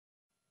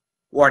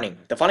Warning,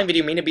 the following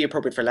video may not be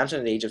appropriate for lamps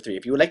under the age of 3.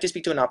 If you would like to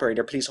speak to an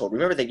operator, please hold.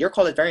 Remember that your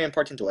call is very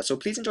important to us, so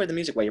please enjoy the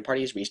music while your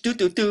party is reached.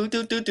 Viewer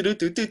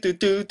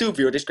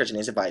discretion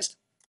is advised.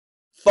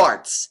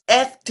 Farts.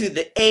 F to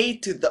the A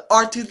to the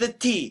R to the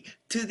T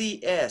to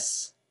the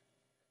S.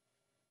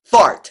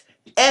 Fart.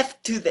 F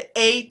to the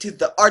A to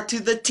the R to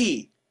the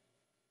T.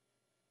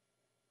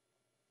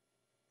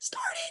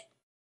 Start it.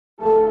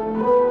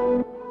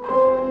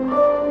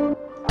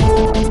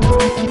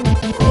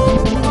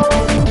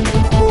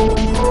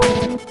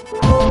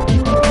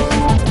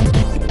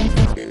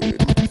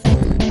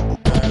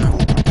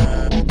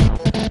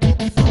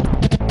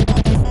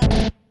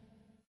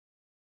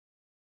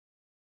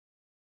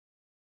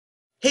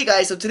 Hey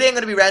guys, so today I'm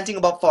going to be ranting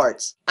about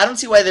farts. I don't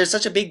see why there's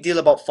such a big deal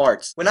about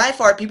farts. When I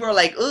fart, people are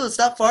like, "Ugh,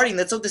 stop farting,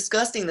 that's so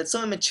disgusting, that's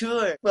so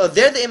immature." Well,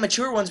 they're the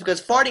immature ones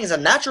because farting is a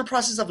natural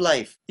process of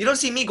life. You don't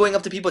see me going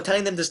up to people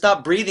telling them to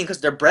stop breathing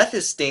because their breath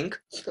is stink.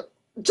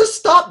 Just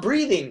stop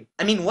breathing.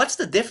 I mean, what's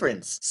the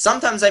difference?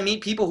 Sometimes I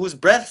meet people whose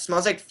breath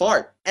smells like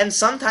fart, and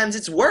sometimes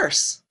it's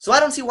worse. So I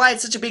don't see why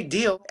it's such a big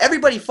deal.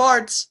 Everybody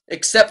farts,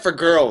 except for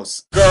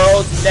girls.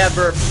 Girls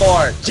never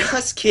fart.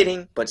 Just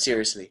kidding, but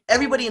seriously.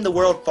 Everybody in the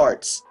world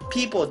farts.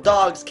 People,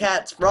 dogs,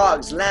 cats,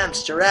 frogs,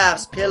 lambs,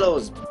 giraffes,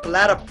 pillows,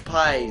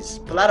 platypuses,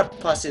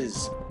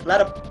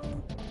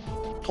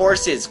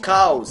 horses,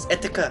 cows,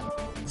 etc.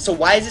 So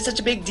why is it such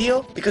a big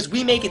deal? Because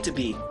we make it to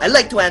be. I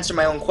like to answer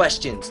my own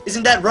questions.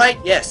 Isn't that right?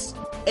 Yes.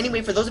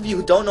 Anyway, for those of you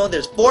who don't know,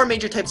 there's 4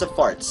 major types of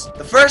farts.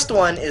 The first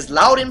one is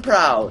loud and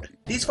proud.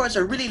 These farts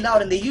are really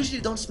loud and they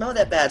usually don't smell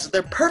that bad, so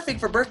they're perfect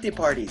for birthday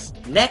parties.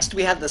 Next,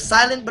 we have the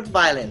silent but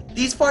violent.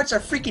 These farts are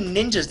freaking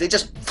ninjas. They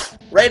just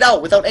right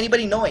out without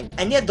anybody knowing.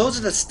 And yet, those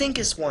are the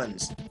stinkest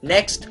ones.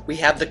 Next, we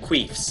have the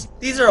queefs.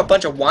 These are a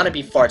bunch of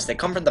wannabe farts that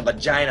come from the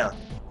vagina.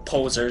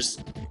 Posers.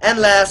 And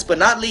last but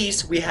not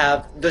least, we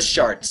have the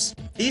sharts.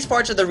 These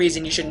farts are the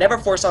reason you should never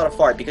force out a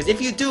fart, because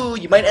if you do,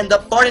 you might end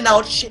up farting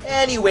out shit.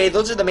 Anyway,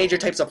 those are the major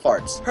types of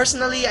farts.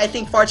 Personally, I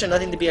think farts are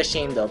nothing to be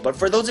ashamed of, but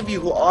for those of you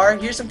who are,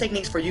 here's some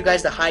techniques for you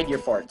guys to hide your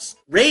farts.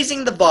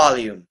 Raising the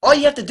volume. All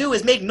you have to do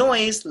is make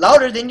noise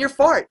louder than your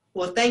fart.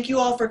 Well, thank you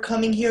all for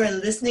coming here and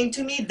listening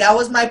to me. That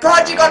was my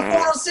project on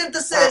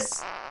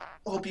photosynthesis.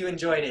 Hope you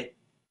enjoyed it.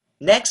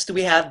 Next,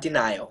 we have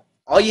denial.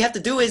 All you have to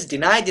do is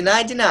deny,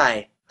 deny,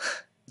 deny.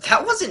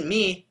 That wasn't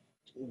me.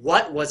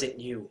 What wasn't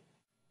you?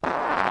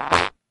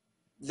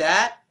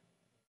 That.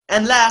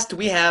 And last,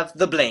 we have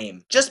the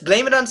blame. Just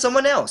blame it on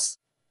someone else.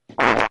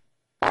 I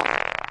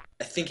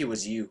think it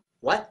was you.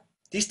 What?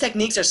 These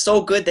techniques are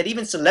so good that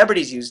even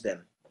celebrities use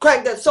them.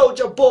 Crank that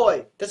soldier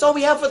boy! That's all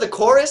we have for the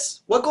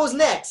chorus? What goes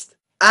next?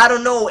 I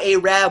don't know,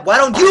 Arab. Why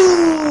don't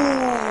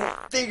you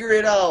figure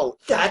it out?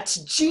 That's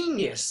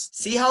genius.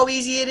 See how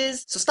easy it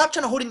is? So stop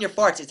trying to hold in your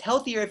farts. It's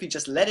healthier if you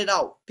just let it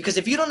out. Because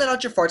if you don't let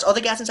out your farts, all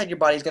the gas inside your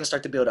body is going to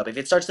start to build up. If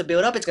it starts to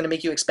build up, it's going to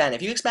make you expand.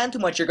 If you expand too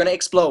much, you're going to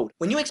explode.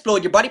 When you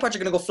explode, your body parts are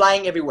going to go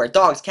flying everywhere.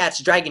 Dogs,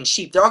 cats, dragons,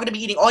 sheep. They're all going to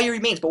be eating all your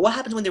remains. But what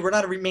happens when they run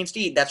out of remains to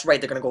eat? That's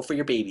right, they're going to go for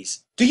your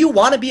babies. Do you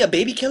want to be a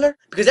baby killer?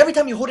 Because every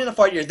time you hold in a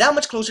fart, you're that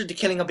much closer to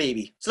killing a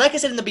baby. So like I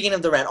said in the beginning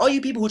of the rant, all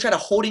you people who try to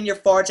hold in your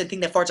farts and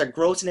think that farts are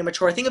gross and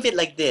immature, think of it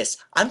like this.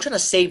 I'm trying to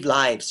save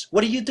lives.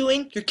 What are you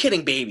doing? You're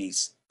killing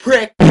babies.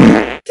 Prick.